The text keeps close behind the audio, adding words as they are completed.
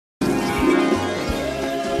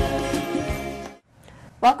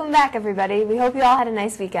Welcome back, everybody. We hope you all had a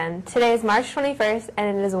nice weekend. Today is March 21st,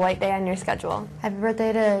 and it is a white day on your schedule. Happy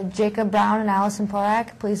birthday to Jacob Brown and Allison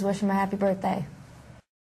Porak. Please wish them a happy birthday.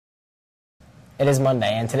 It is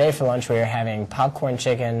Monday, and today for lunch we are having popcorn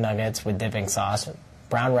chicken nuggets with dipping sauce,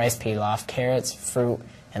 brown rice pilaf, carrots, fruit,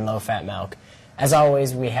 and low-fat milk. As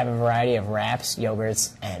always, we have a variety of wraps,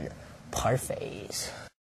 yogurts, and parfaits.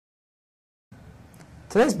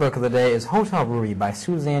 Today's book of the day is Hotel Ruby by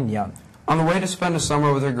Suzanne Young. On the way to spend a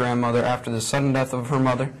summer with her grandmother after the sudden death of her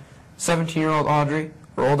mother, 17-year-old Audrey,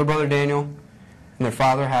 her older brother Daniel, and their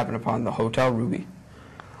father happened upon the Hotel Ruby.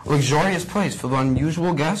 A luxurious place filled with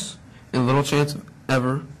unusual guests and little chance of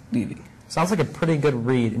ever leaving. Sounds like a pretty good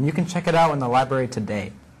read, and you can check it out in the library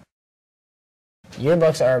today.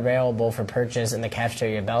 Yearbooks are available for purchase in the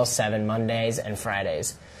cafeteria Bell 7 Mondays and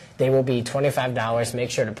Fridays. They will be $25.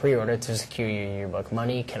 Make sure to pre-order to secure your yearbook.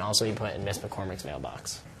 Money can also be put in Miss McCormick's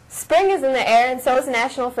mailbox. Spring is in the air, and so is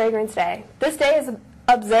National Fragrance Day. This day is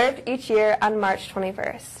observed each year on March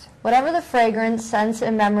 21st. Whatever the fragrance, scents,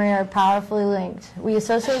 and memory are powerfully linked. We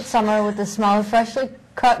associate summer with the smell of freshly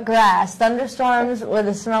cut grass, thunderstorms with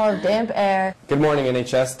the smell of damp air. Good morning,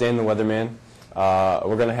 NHS. Dan the weatherman.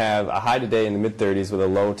 We're going to have a high today in the mid-30s with a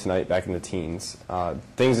low tonight back in the teens.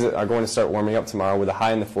 Things are going to start warming up tomorrow with a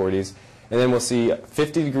high in the 40s, and then we'll see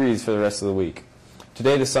 50 degrees for the rest of the week.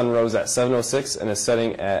 Today the sun rose at 7:06 and is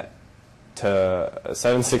setting at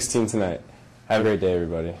 7:16 tonight. Have a great day,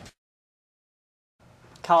 everybody.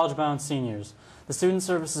 College-bound seniors. The Student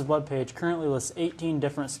Services webpage currently lists 18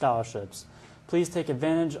 different scholarships. Please take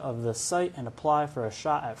advantage of the site and apply for a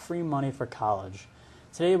shot at free money for college.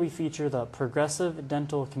 Today we feature the Progressive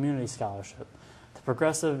Dental Community Scholarship. The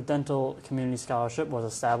Progressive Dental Community Scholarship was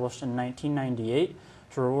established in 1998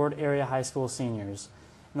 to reward area high school seniors.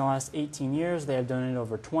 In the last 18 years, they have donated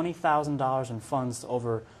over $20,000 in funds to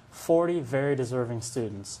over 40 very deserving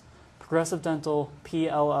students. Progressive Dental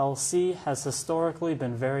PLLC has historically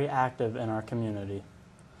been very active in our community.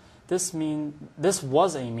 This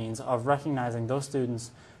was a means of recognizing those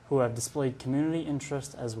students who have displayed community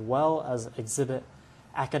interest as well as exhibit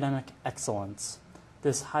academic excellence.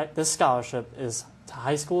 This scholarship is to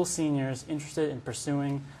high school seniors interested in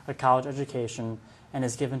pursuing a college education and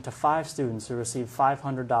is given to 5 students who receive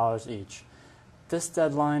 $500 each. This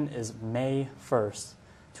deadline is May 1st.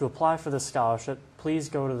 To apply for this scholarship, please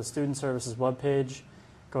go to the Student Services webpage,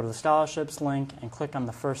 go to the scholarships link, and click on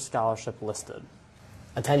the first scholarship listed.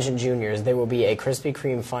 Attention juniors, there will be a Krispy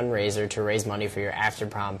Kreme fundraiser to raise money for your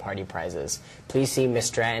after-prom party prizes. Please see Ms.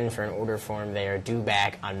 Stratton for an order form. They are due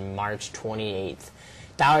back on March 28th.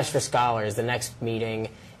 Dollars for Scholars. The next meeting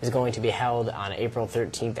is going to be held on April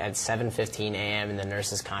 13th at 7:15 a.m. in the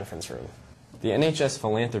Nurses Conference Room. The NHS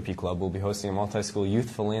Philanthropy Club will be hosting a multi-school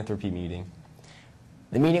youth philanthropy meeting.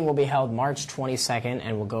 The meeting will be held March 22nd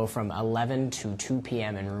and will go from 11 to 2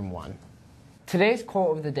 p.m. in Room 1. Today's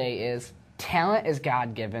quote of the day is, "Talent is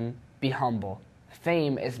God-given, be humble.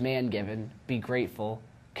 Fame is man-given, be grateful.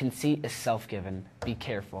 Conceit is self-given, be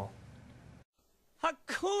careful."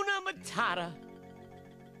 Hakuna Matata.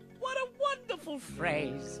 What a wonderful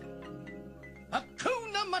phrase.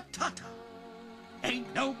 Hakuna Matata.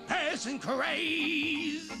 Ain't no passing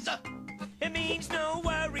craze. It means no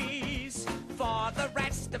worries for the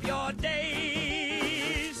rest of your day.